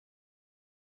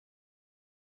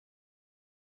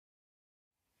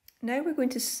Now we're going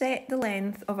to set the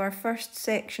length of our first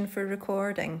section for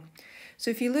recording. So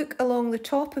if you look along the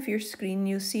top of your screen,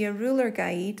 you'll see a ruler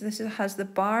guide. This has the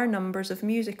bar numbers of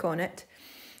music on it,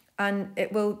 and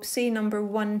it will say number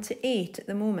 1 to 8 at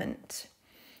the moment.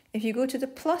 If you go to the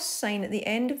plus sign at the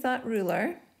end of that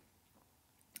ruler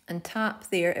and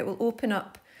tap there, it will open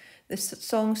up the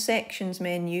song sections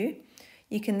menu.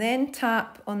 You can then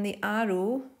tap on the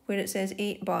arrow where it says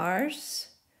 8 bars.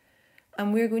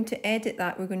 And we're going to edit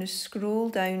that. We're going to scroll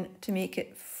down to make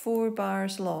it 4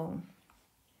 bars long.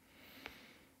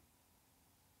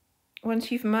 Once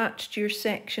you've matched your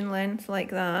section length like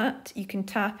that, you can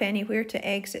tap anywhere to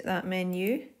exit that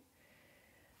menu.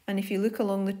 And if you look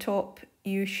along the top,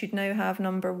 you should now have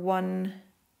number 1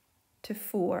 to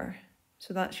 4.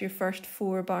 So that's your first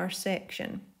 4 bar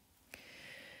section.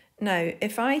 Now,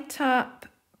 if I tap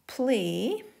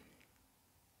play,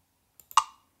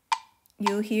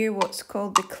 you'll hear what's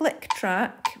called the click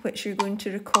track, which you're going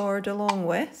to record along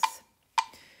with.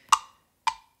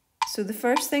 So the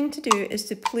first thing to do is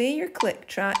to play your click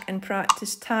track and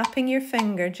practice tapping your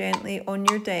finger gently on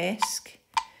your desk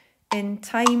in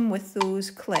time with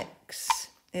those clicks.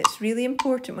 It's really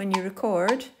important when you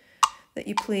record that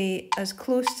you play as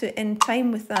close to in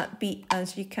time with that beat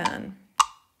as you can.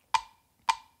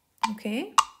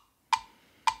 Okay?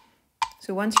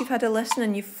 So once you've had a listen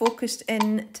and you've focused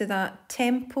in to that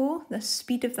tempo, the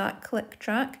speed of that click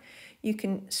track, you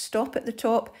can stop at the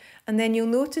top, and then you'll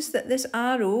notice that this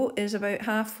arrow is about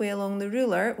halfway along the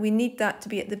ruler. We need that to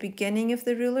be at the beginning of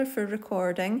the ruler for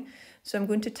recording. So I'm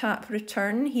going to tap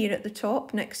return here at the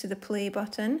top next to the play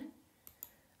button,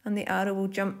 and the arrow will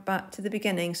jump back to the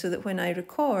beginning so that when I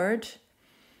record,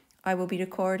 I will be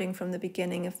recording from the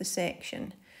beginning of the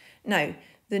section. Now,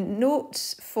 the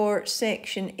notes for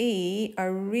section A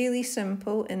are really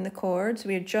simple in the chords.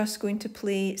 We're just going to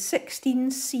play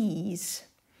 16 C's.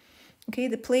 Okay,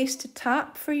 the place to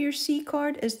tap for your C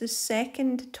chord is the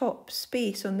second top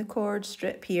space on the chord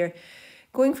strip here.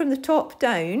 Going from the top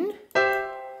down,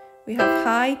 we have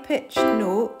high-pitched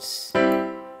notes,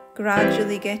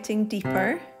 gradually getting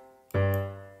deeper.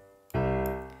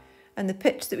 And the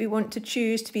pitch that we want to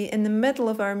choose to be in the middle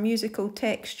of our musical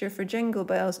texture for Jingle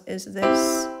Bells is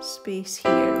this space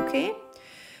here, okay?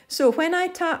 So when I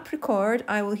tap record,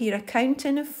 I will hear a count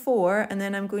in of 4, and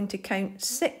then I'm going to count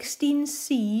 16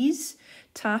 C's,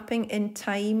 tapping in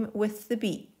time with the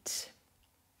beat.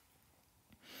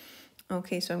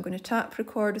 Okay, so I'm going to tap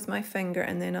record with my finger,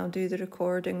 and then I'll do the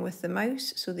recording with the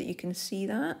mouse so that you can see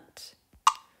that.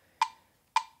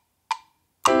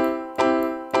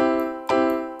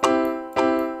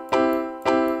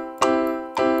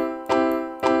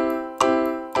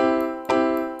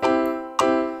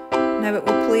 Now it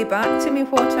will play back to me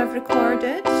what I've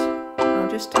recorded. I'll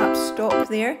just tap stop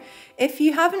there. If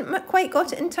you haven't quite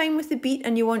got it in time with the beat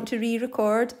and you want to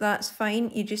re-record, that's fine.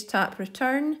 You just tap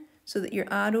return so that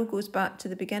your arrow goes back to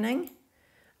the beginning.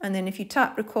 And then if you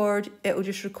tap record, it will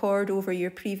just record over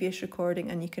your previous recording,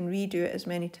 and you can redo it as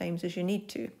many times as you need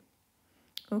to.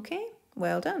 Okay,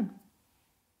 well done.